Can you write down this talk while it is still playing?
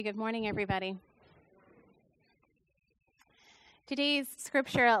Good morning, everybody. Today's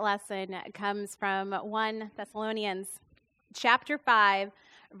scripture lesson comes from 1 Thessalonians chapter 5,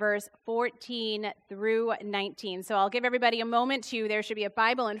 verse 14 through 19. So I'll give everybody a moment there should be a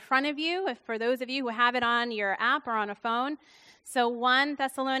Bible in front of you, for those of you who have it on your app or on a phone. So 1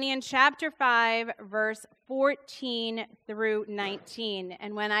 Thessalonians chapter 5, verse 14 through 19.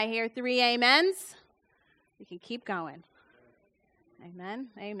 And when I hear 3 amens, we can keep going. Amen.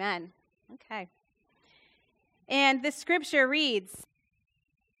 Amen. Okay. And the scripture reads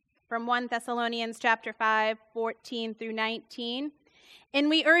from 1 Thessalonians chapter 5, 14 through 19. And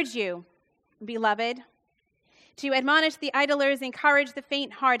we urge you, beloved, to admonish the idlers, encourage the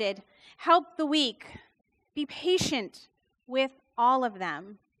faint-hearted, help the weak, be patient with all of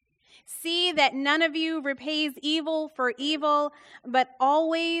them. See that none of you repays evil for evil, but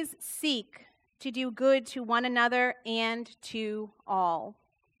always seek to do good to one another and to all.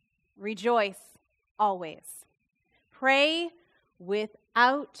 Rejoice always. Pray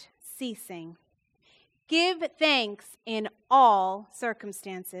without ceasing. Give thanks in all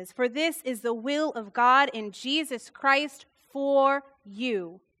circumstances, for this is the will of God in Jesus Christ for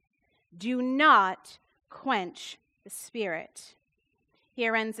you. Do not quench the Spirit.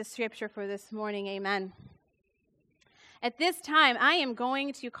 Here ends the scripture for this morning. Amen. At this time, I am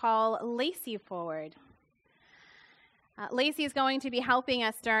going to call Lacey forward. Lacey is going to be helping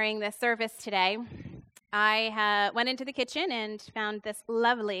us during the service today. I went into the kitchen and found this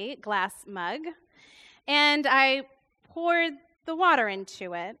lovely glass mug, and I poured the water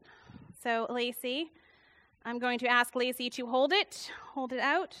into it. So, Lacey, I'm going to ask Lacey to hold it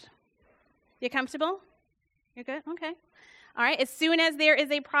out. You comfortable? You're good? Okay. All right. As soon as there is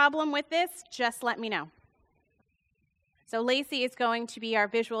a problem with this, just let me know. So Lacey is going to be our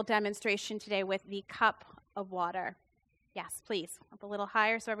visual demonstration today with the cup of water. Yes, please. Up a little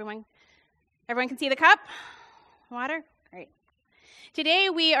higher so everyone can see the cup. Water? Great. Today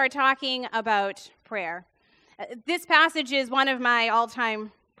we are talking about prayer. This passage is one of my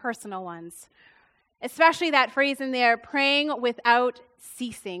all-time personal ones, especially that phrase in there, praying without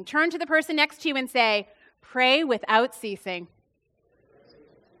ceasing. Turn to the person next to you and say, pray without ceasing.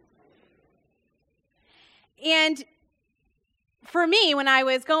 And for me, when I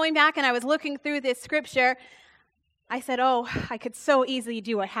was going back and I was looking through this scripture, I said, I could so easily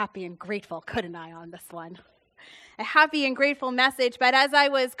do a happy and grateful, couldn't I, on this one? A happy and grateful message. But as I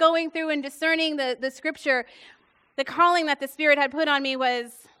was going through and discerning the scripture, the calling that the Spirit had put on me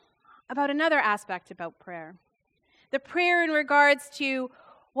was about another aspect about prayer. The prayer in regards to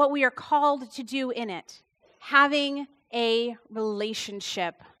what we are called to do in it, having a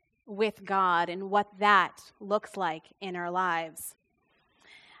relationship with God and what that looks like in our lives.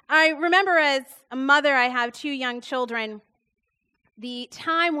 I remember as a mother, I have 2 young children, the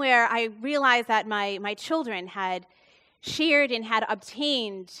time where I realized that my children had shared and had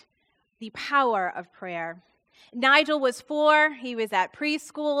obtained the power of prayer. Nigel was 4, he was at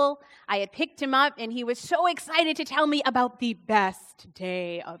preschool, I had picked him up, and he was so excited to tell me about the best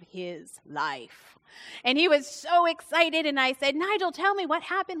day of his life. And he was so excited, and I said, Nigel, tell me what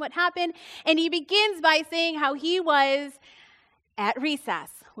happened? And he begins by saying how he was at recess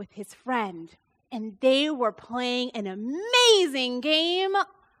with his friend, and they were playing an amazing game of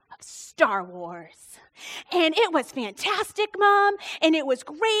Star Wars. And it was fantastic, Mom, and it was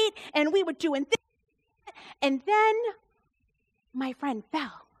great, and we were doing this. And then my friend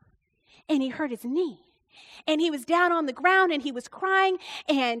fell, and he hurt his knee. And he was down on the ground, and he was crying,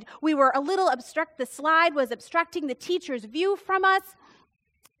 and we were a little the slide was obstructing the teacher's view from us,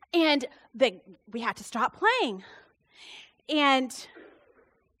 and we had to stop playing. And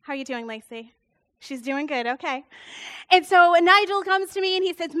how are you doing, Lacey? She's doing good, okay. And so Nigel comes to me, and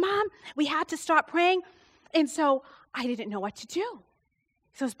he says, Mom, we had to stop praying, and so I didn't know what to do.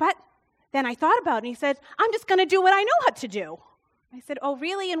 He says, but then I thought about it, and he said, I'm just going to do what I know how to do. I said, oh,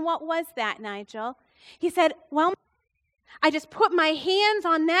 really? And what was that, Nigel? He said, well, I just put my hands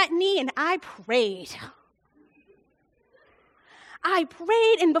on that knee and I prayed.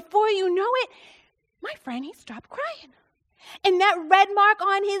 And before you know it, my friend, he stopped crying. And that red mark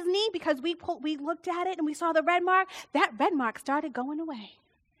on his knee, because we looked at it and we saw the red mark, that red mark started going away.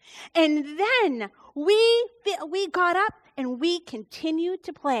 And then we got up and we continued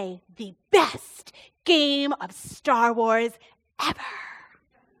to play the best game of Star Wars ever.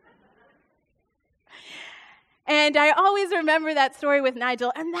 And I always remember that story with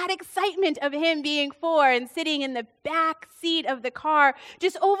Nigel and that excitement of him being 4 and sitting in the back seat of the car,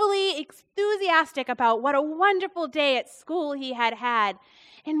 just overly enthusiastic about what a wonderful day at school he had had.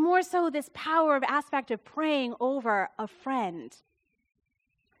 And more so, this power of aspect of praying over a friend.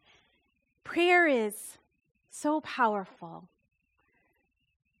 Prayer is so powerful.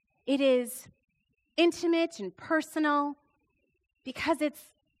 It is intimate and personal because it's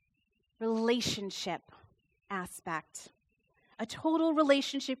relationship aspect, a total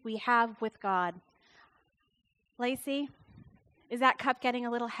relationship we have with God. Lacey, is that cup getting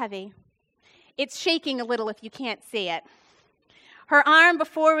a little heavy? It's shaking a little if you can't see it. Her arm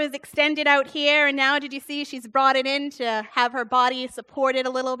before was extended out here, and now did you see she's brought it in to have her body supported a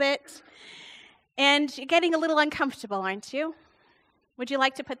little bit? And you're getting a little uncomfortable, aren't you? Would you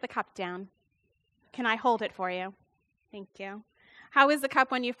like to put the cup down? Can I hold it for you? Thank you. How was the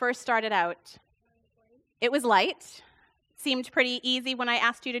cup when you first started out? It was light. Seemed pretty easy when I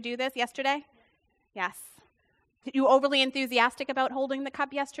asked you to do this yesterday? Yes. You overly enthusiastic about holding the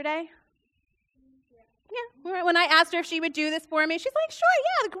cup yesterday? Yeah. When I asked her if she would do this for me, she's like, sure,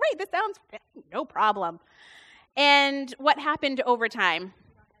 yeah, great, this sounds no problem. And what happened over time?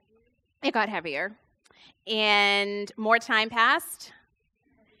 It got heavier. And more time passed.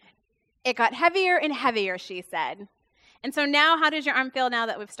 It got heavier and heavier, she said. And so now, how does your arm feel now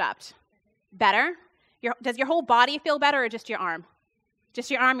that we've stopped? Better? Does your whole body feel better or just your arm? Just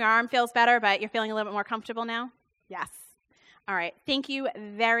your arm? Your arm feels better, but you're feeling a little bit more comfortable now? Yes. All right. Thank you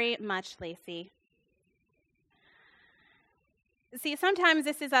very much, Lacey. See, sometimes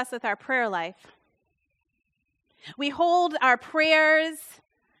this is us with our prayer life. We hold our prayers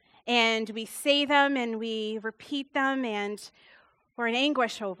and we say them and we repeat them and we're in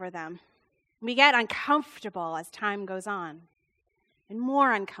anguish over them. We get uncomfortable as time goes on and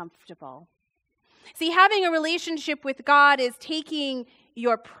more uncomfortable. See, having a relationship with God is taking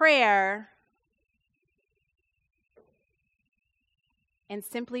your prayer and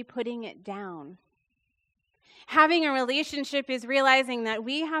simply putting it down. Having a relationship is realizing that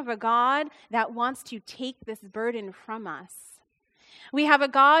we have a God that wants to take this burden from us. We have a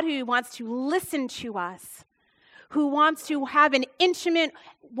God who wants to listen to us, who wants to have an intimate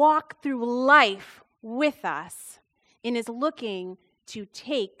walk through life with us, and is looking to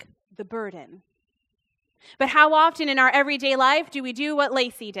take the burden. But how often in our everyday life do we do what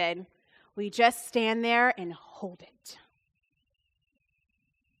Lacey did? We just stand there and hold it.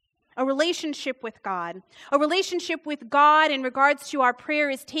 A relationship with God. A relationship with God in regards to our prayer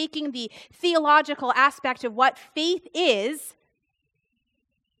is taking the theological aspect of what faith is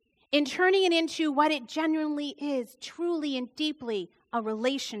and turning it into what it genuinely is, truly and deeply, a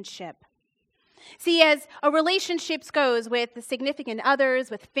relationship. See, as a relationship goes with the significant others,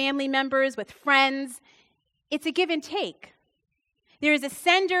 with family members, with friends, it's a give and take. There is a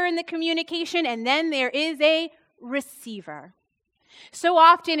sender in the communication, and then there is a receiver. So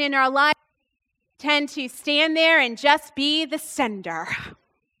often in our lives, we tend to stand there and just be the sender. I'm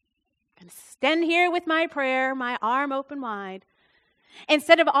going to stand here with my prayer, my arm open wide,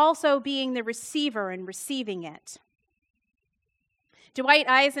 instead of also being the receiver and receiving it. Dwight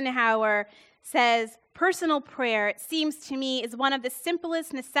Eisenhower says, personal prayer, it seems to me, is one of the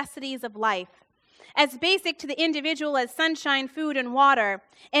simplest necessities of life, as basic to the individual as sunshine, food, and water,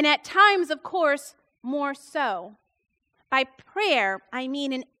 and at times, of course, more so. By prayer, I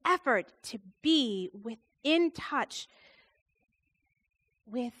mean an effort to be in touch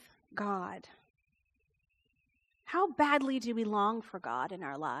with God. How badly do we long for God in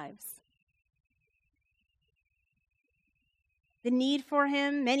our lives? The need for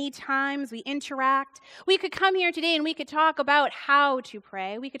Him, many times we interact. We could come here today and we could talk about how to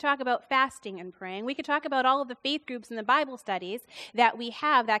pray. We could talk about fasting and praying. We could talk about all of the faith groups and the Bible studies that we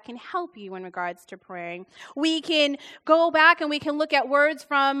have that can help you in regards to praying. We can go back and we can look at words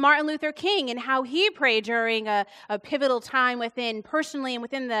from Martin Luther King and how he prayed during a pivotal time personally and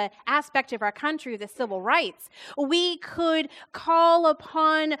within the aspect of our country, the civil rights. We could call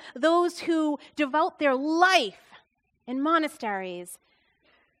upon those who devote their life in monasteries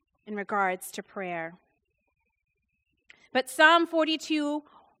in regards to prayer. But Psalm 42,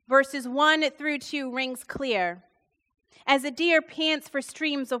 verses 1 through 2 rings clear. As a deer pants for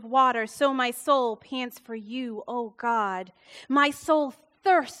streams of water, so my soul pants for you, O God. My soul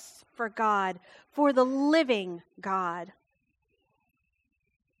thirsts for God, for the living God.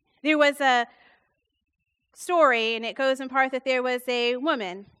 There was a story, and it goes in part that there was a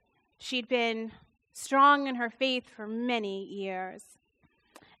woman. She'd been strong in her faith for many years.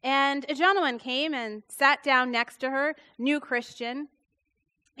 And a gentleman came and sat down next to her, new Christian,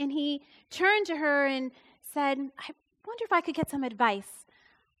 and he turned to her and said, I wonder if I could get some advice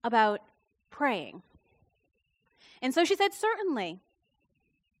about praying. And so she said, certainly.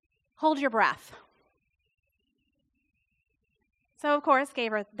 Hold your breath. So, of course,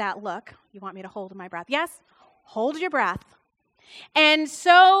 gave her that look. You want me to hold my breath? Yes, hold your breath. And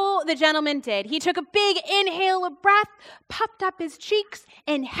so the gentleman did. He took a big inhale of breath, puffed up his cheeks,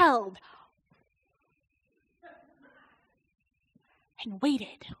 and held. And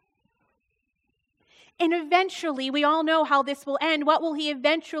waited. And eventually, we all know how this will end. What will he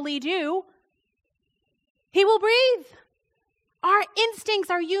eventually do? He will breathe. Our instincts,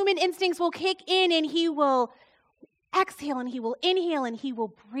 our human instincts will kick in, and he will exhale, and he will inhale, and he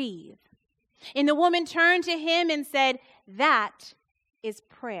will breathe. And the woman turned to him and said, "That is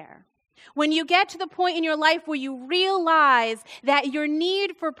prayer." When you get to the point in your life where you realize that your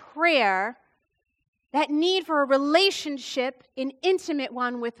need for prayer, that need for a relationship, an intimate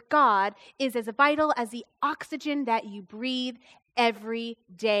one with God, is as vital as the oxygen that you breathe every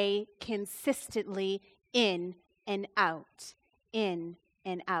day, consistently in and out, in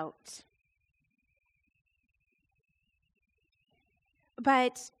and out.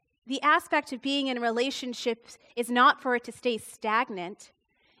 But the aspect of being in a relationship is not for it to stay stagnant.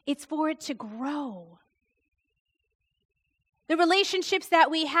 It's for it to grow. The relationships that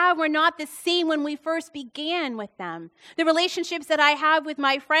we have were not the same when we first began with them. The relationships that I have with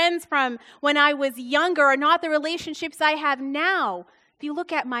my friends from when I was younger are not the relationships I have now. If you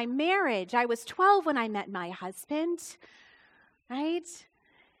look at my marriage, I was 12 when I met my husband, right?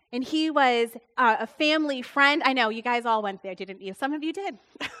 And he was a family friend. I know, you guys all went there, didn't you? Some of you did.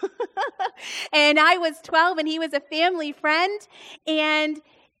 And I was 12, and he was a family friend. And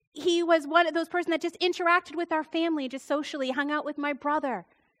he was one of those persons that just interacted with our family, just socially, hung out with my brother.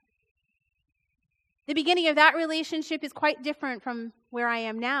 The beginning of that relationship is quite different from where I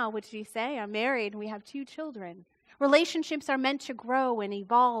am now, which you say, I'm married, and we have 2 children. Relationships are meant to grow and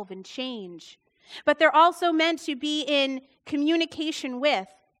evolve and change. But they're also meant to be in communication with.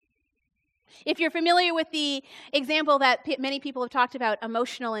 If you're familiar with the example that many people have talked about,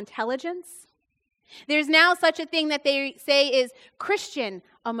 emotional intelligence, there's now such a thing that they say is Christian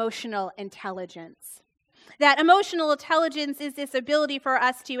emotional intelligence. That emotional intelligence is this ability for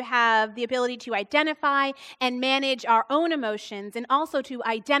us to have the ability to identify and manage our own emotions and also to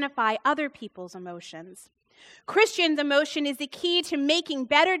identify other people's emotions. Christian's emotion is the key to making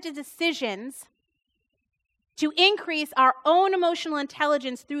better decisions to increase our own emotional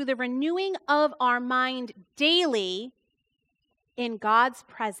intelligence through the renewing of our mind daily in God's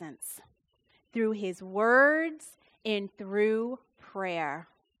presence, through His words and through prayer.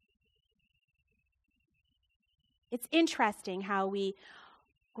 It's interesting how we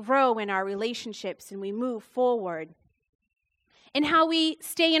grow in our relationships and we move forward and how we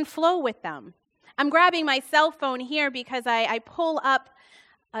stay in flow with them. I'm grabbing my cell phone here because I pull up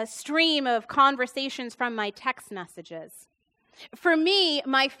a stream of conversations from my text messages. For me,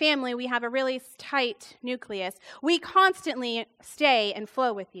 my family, we have a really tight nucleus. We constantly stay and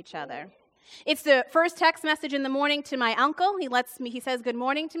flow with each other. It's the first text message in the morning to my uncle. He says good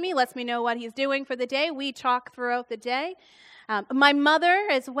morning to me, lets me know what he's doing for the day. We talk throughout the day. My mother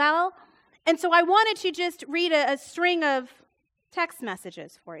as well. And so I wanted to just read a string of text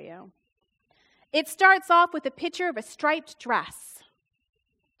messages for you. It starts off with a picture of a striped dress.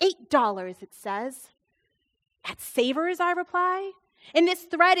 $8, it says. At Savers, I reply. And this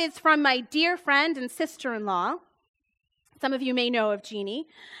thread is from my dear friend and sister-in-law. Some of you may know of Jeannie.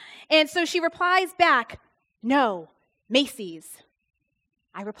 And so she replies back, "No, Macy's."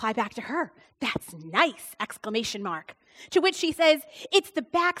 I reply back to her, "That's nice!" exclamation mark. To which she says, "It's the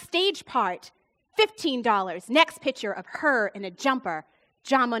backstage part. $15. Next picture of her in a jumper.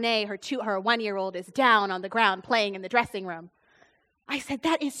 John Monet, her 1-year-old, is down on the ground playing in the dressing room." I said,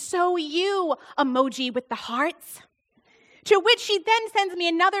 "That is so you," emoji with the hearts. To which she then sends me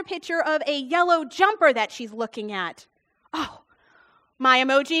another picture of a yellow jumper that she's looking at. "Oh, my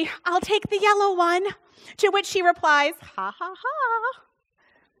emoji, I'll take the yellow one." To which she replies, "Ha ha ha."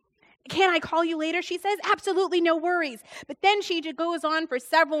 "Can I call you later?" she says. "Absolutely, no worries." But then she goes on for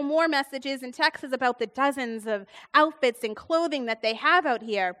several more messages and texts about the dozens of outfits and clothing that they have out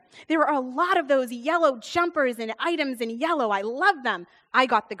here. There are a lot of those yellow jumpers and items in yellow. I love them. "I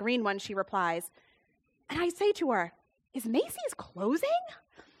got the green one," she replies. And I say to her, "Is Macy's closing?"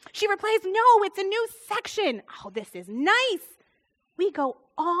 She replies, "No, it's a new section." "Oh, this is nice." We go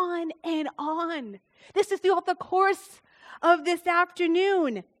on and on. This is throughout the course of this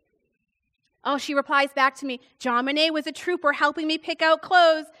afternoon. Oh, she replies back to me, "John Monet was a trooper helping me pick out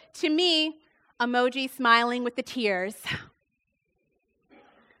clothes." To me, emoji smiling with the tears.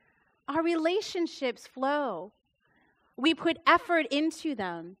 Our relationships flow. We put effort into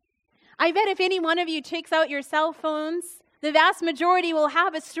them. I bet if any one of you takes out your cell phones, the vast majority will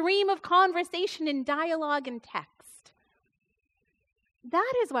have a stream of conversation and dialogue and text.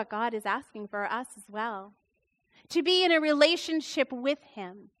 That is what God is asking for us as well. to be in a relationship with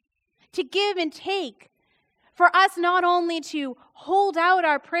him, to give and take, for us not only to hold out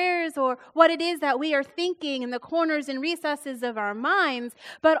our prayers or what it is that we are thinking in the corners and recesses of our minds,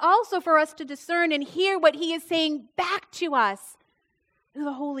 but also for us to discern and hear what he is saying back to us through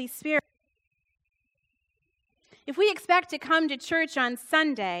the Holy Spirit. If we expect to come to church on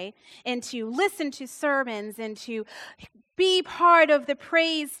Sunday and to listen to sermons and to be part of the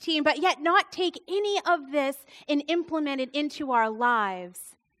praise team, but yet not take any of this and implement it into our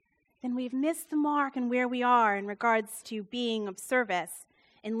lives, then we've missed the mark on where we are in regards to being of service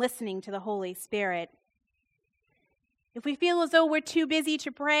and listening to the Holy Spirit. If we feel as though we're too busy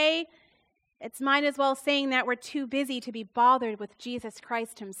to pray, it's might as well saying that we're too busy to be bothered with Jesus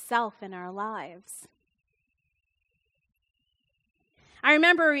Christ himself in our lives. I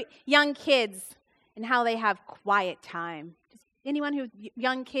remember young kids and how they have quiet time. Anyone who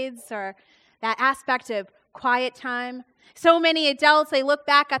young kids or that aspect of quiet time? So many adults, they look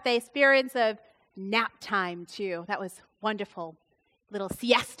back at the experience of nap time too. That was wonderful. Little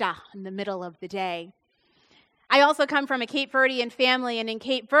siesta in the middle of the day. I also come from a Cape Verdean family, and in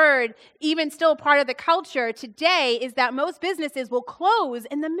Cape Verde, even still part of the culture today is that most businesses will close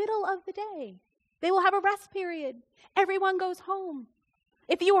in the middle of the day. They will have a rest period. Everyone goes home.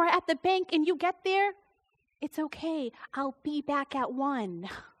 If you are at the bank and you get there, it's okay. I'll be back at 1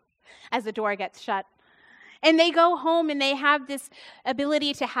 as the door gets shut. And they go home and they have this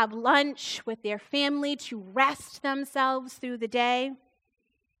ability to have lunch with their family, to rest themselves through the day.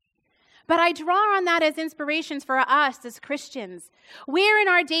 But I draw on that as inspirations for us as Christians. Where in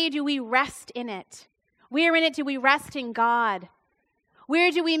our day do we rest in it? Where in it do we rest in God?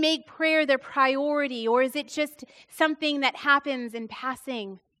 Where do we make prayer the priority, or is it just something that happens in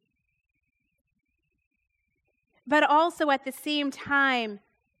passing? But also at the same time,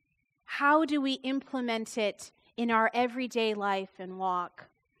 how do we implement it in our everyday life and walk?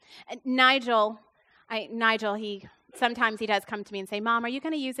 Nigel, sometimes he does come to me and say, Mom, are you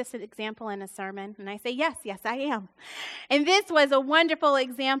going to use this as an example in a sermon? And I say, yes, I am. And this was a wonderful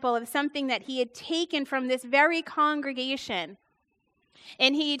example of something that he had taken from this very congregation.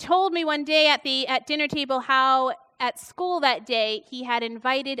 And he told me one day at dinner table how at school that day he had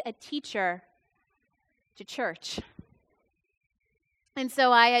invited a teacher to church. And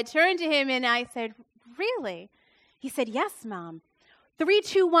so I had turned to him and I said, really? He said, yes, Mom. 3,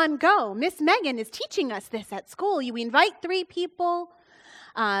 2, 1, go. Miss Megan is teaching us this at school. We invite 3 people.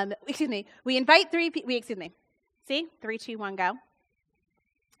 We invite 3 people. See? 3, 2, 1, go.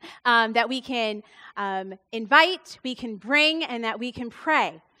 That we can invite, we can bring, and that we can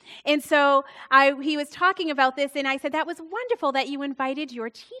pray. And so he was talking about this, and I said, that was wonderful that you invited your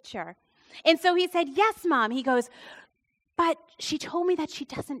teacher. And so he said, yes, Mom. He goes, but she told me that she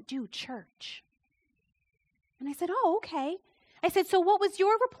doesn't do church. And I said, oh, okay. I said, so what was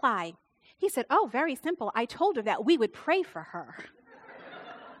your reply? He said, oh, very simple. I told her that we would pray for her.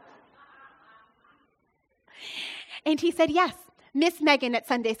 And he said, yes, Miss Megan at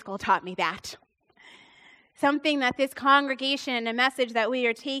Sunday school taught me that. Something that this congregation, a message that we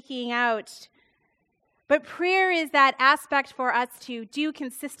are taking out. But prayer is that aspect for us to do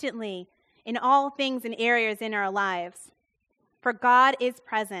consistently in all things and areas in our lives. For God is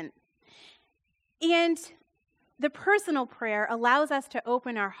present. And the personal prayer allows us to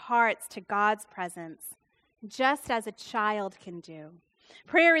open our hearts to God's presence, just as a child can do.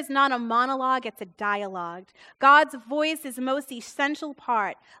 Prayer is not a monologue, it's a dialogue. God's voice is the most essential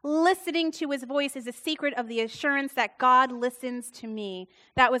part. Listening to his voice is a secret of the assurance that God listens to me.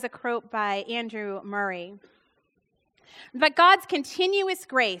 That was a quote by Andrew Murray. But God's continuous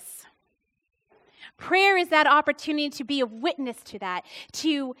grace, prayer is that opportunity to be a witness to that,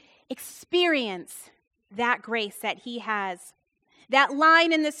 to experience that grace that he has. That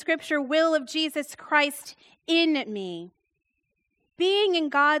line in the scripture, will of Jesus Christ in me. Being in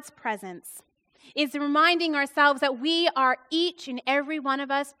God's presence is reminding ourselves that we are each and every one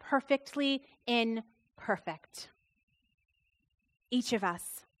of us perfectly imperfect. Each of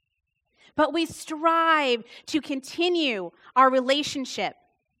us. But we strive to continue our relationship,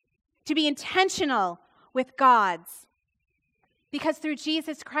 to be intentional with God's. Because through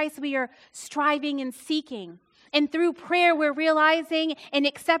Jesus Christ, we are striving and seeking. And through prayer, we're realizing and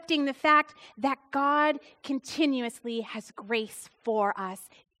accepting the fact that God continuously has grace for us,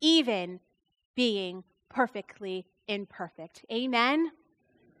 even being perfectly imperfect. Amen?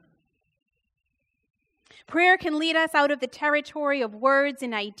 Prayer can lead us out of the territory of words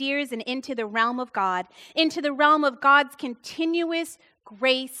and ideas and into the realm of God, into the realm of God's continuous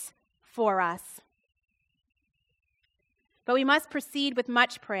grace for us. But we must proceed with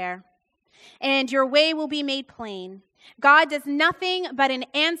much prayer. and your way will be made plain. God does nothing but an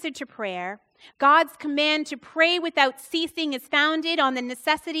answer to prayer. God's command to pray without ceasing is founded on the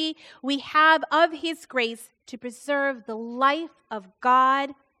necessity we have of his grace to preserve the life of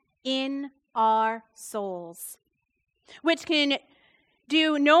God in our souls, which can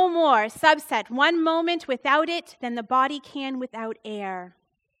do no more subset one moment without it than the body can without air.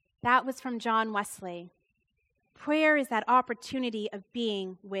 That was from John Wesley. Prayer is that opportunity of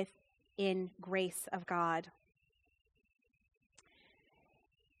being within grace of God.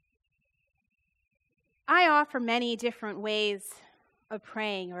 I offer many different ways of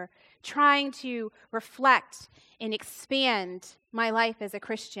praying or trying to reflect and expand my life as a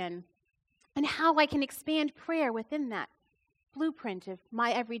Christian and how I can expand prayer within that blueprint of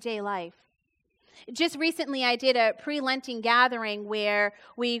my everyday life. Just recently, I did a pre-Lenting gathering where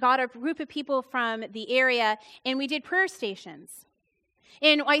we got a group of people from the area and we did prayer stations.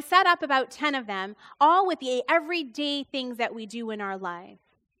 And I set up about 10 of them, all with the everyday things that we do in our life.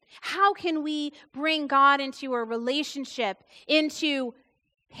 How can we bring God into a relationship, into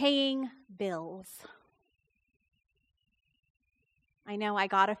paying bills? I know I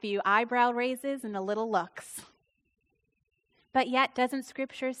got a few eyebrow raises and a little looks. But yet, doesn't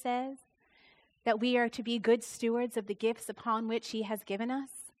Scripture say that we are to be good stewards of the gifts upon which he has given us?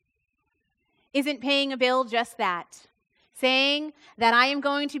 Isn't paying a bill just that? Saying that I am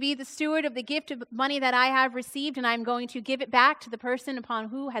going to be the steward of the gift of money that I have received, and I'm going to give it back to the person upon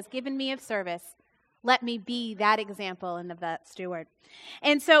who has given me of service. Let me be that example and of that steward.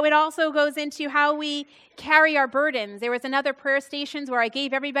 And so it also goes into how we carry our burdens. There was another prayer stations where I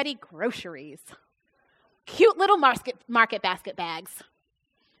gave everybody groceries. Cute little market basket bags.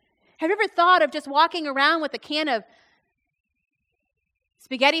 Have you ever thought of just walking around with a can of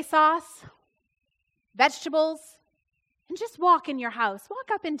spaghetti sauce, vegetables, and just walk in your house? Walk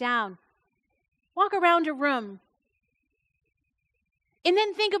up and down. Walk around a room. And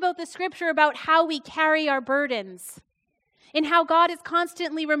then think about the Scripture about how we carry our burdens and how God is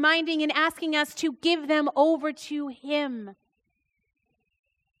constantly reminding and asking us to give them over to him.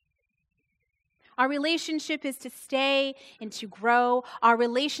 Our relationship is to stay and to grow. Our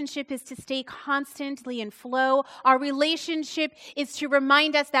relationship is to stay constantly in flow. Our relationship is to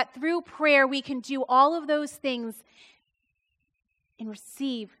remind us that through prayer we can do all of those things and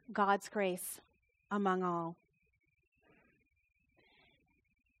receive God's grace among all.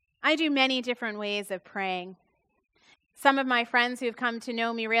 I do many different ways of praying. Some of my friends who have come to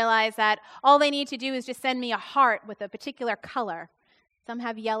know me realize that all they need to do is just send me a heart with a particular color. Some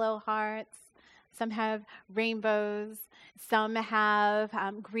have yellow hearts. Some have rainbows. Some have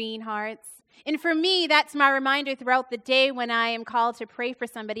green hearts. And for me, that's my reminder throughout the day when I am called to pray for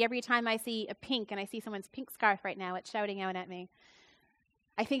somebody. Every time I see a pink, and I see someone's pink scarf right now, it's shouting out at me.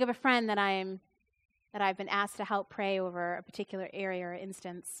 I think of a friend that I've been asked to help pray over a particular area or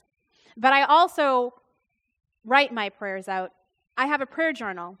instance. But I also write my prayers out. I have a prayer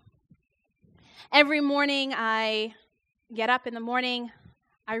journal. Every morning I get up in the morning,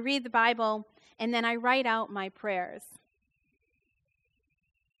 I read the Bible, and then I write out my prayers.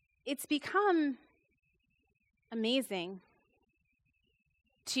 It's become amazing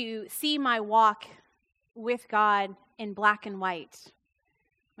to see my walk with God in black and white.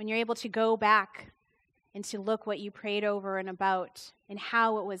 When you're able to go back and to look what you prayed over and about and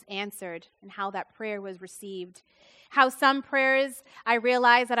how it was answered and how that prayer was received. How some prayers I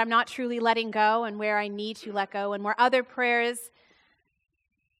realize that I'm not truly letting go and where I need to let go, and where other prayers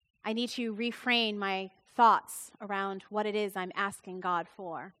I need to refrain my thoughts around what it is I'm asking God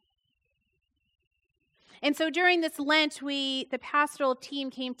for. And so during this Lent, the pastoral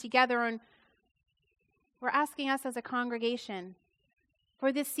team came together and were asking us as a congregation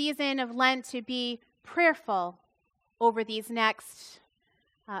for this season of Lent to be prayerful over these next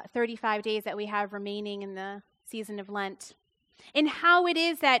 35 days that we have remaining in the season of Lent. And how it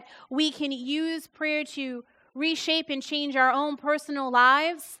is that we can use prayer to reshape and change our own personal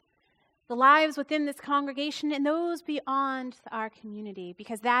lives, the lives within this congregation, and those beyond our community,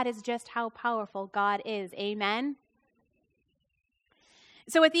 because that is just how powerful God is. Amen?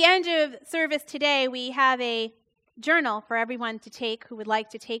 So at the end of service today, we have a journal for everyone to take who would like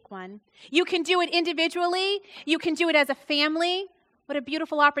to take one. You can do it individually. You can do it as a family. What a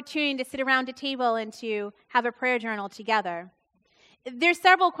beautiful opportunity to sit around a table and to have a prayer journal together. There's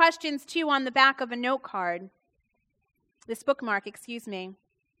several questions, too, on the back of a note card. This bookmark,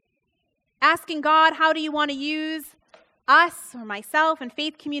 Asking God, how do you want to use us or myself and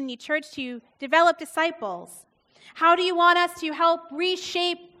Faith Community Church to develop disciples? How do you want us to help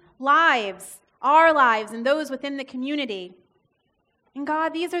reshape lives, our lives, and those within the community? And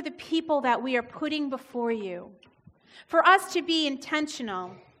God, these are the people that we are putting before you. For us to be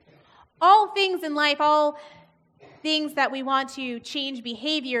intentional. All things in life, all things that we want to change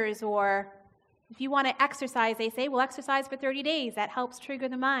behaviors, or if you want to exercise, they say, well, exercise for 30 days. That helps trigger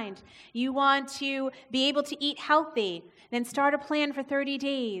the mind. You want to be able to eat healthy, then start a plan for 30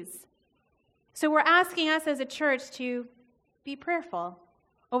 days. So we're asking us as a church to be prayerful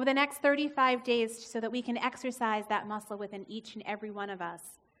over the next 35 days so that we can exercise that muscle within each and every one of us,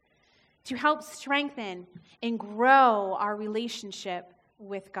 to help strengthen and grow our relationship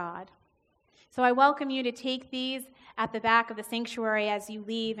with God. So I welcome you to take these at the back of the sanctuary as you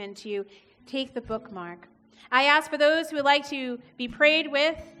leave and to take the bookmark. I ask for those who would like to be prayed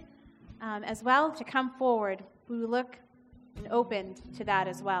with as well to come forward. We will look and open to that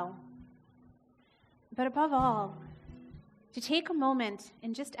as well. But above all, to take a moment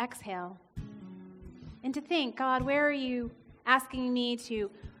and just exhale and to think, God, where are you asking me to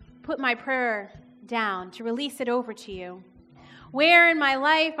put my prayer down, to release it over to you? Where in my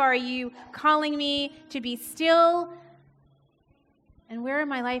life are you calling me to be still? And where in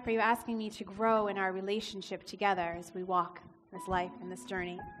my life are you asking me to grow in our relationship together as we walk this life and this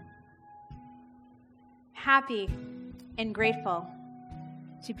journey? Happy and grateful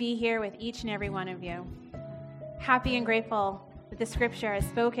to be here with each and every one of you. Happy and grateful that the scripture has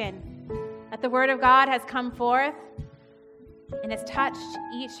spoken, that the word of God has come forth and has touched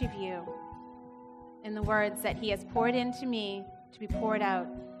each of you in the words that he has poured into me to be poured out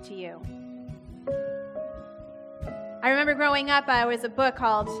to you. I remember growing up, there was a book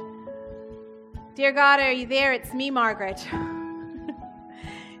called Dear God, Are You There? It's Me, Margaret.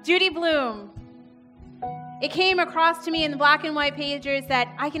 Judy Blume. It came across to me in the black and white pages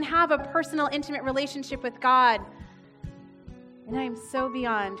that I can have a personal, intimate relationship with God. And I am so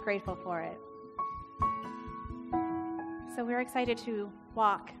beyond grateful for it. So we're excited to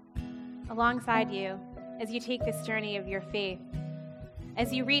walk alongside you as you take this journey of your faith,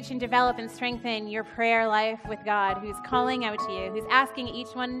 as you reach and develop and strengthen your prayer life with God, who's calling out to you, who's asking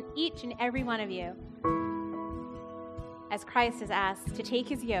each and every one of you, as Christ has asked, to take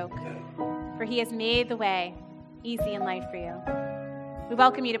his yoke, for he has made the way easy and light for you. We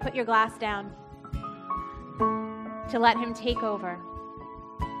welcome you to put your glass down, to let him take over,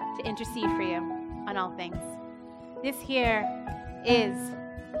 to intercede for you on all things. This here is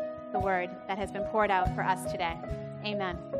the word that has been poured out for us today. Amen.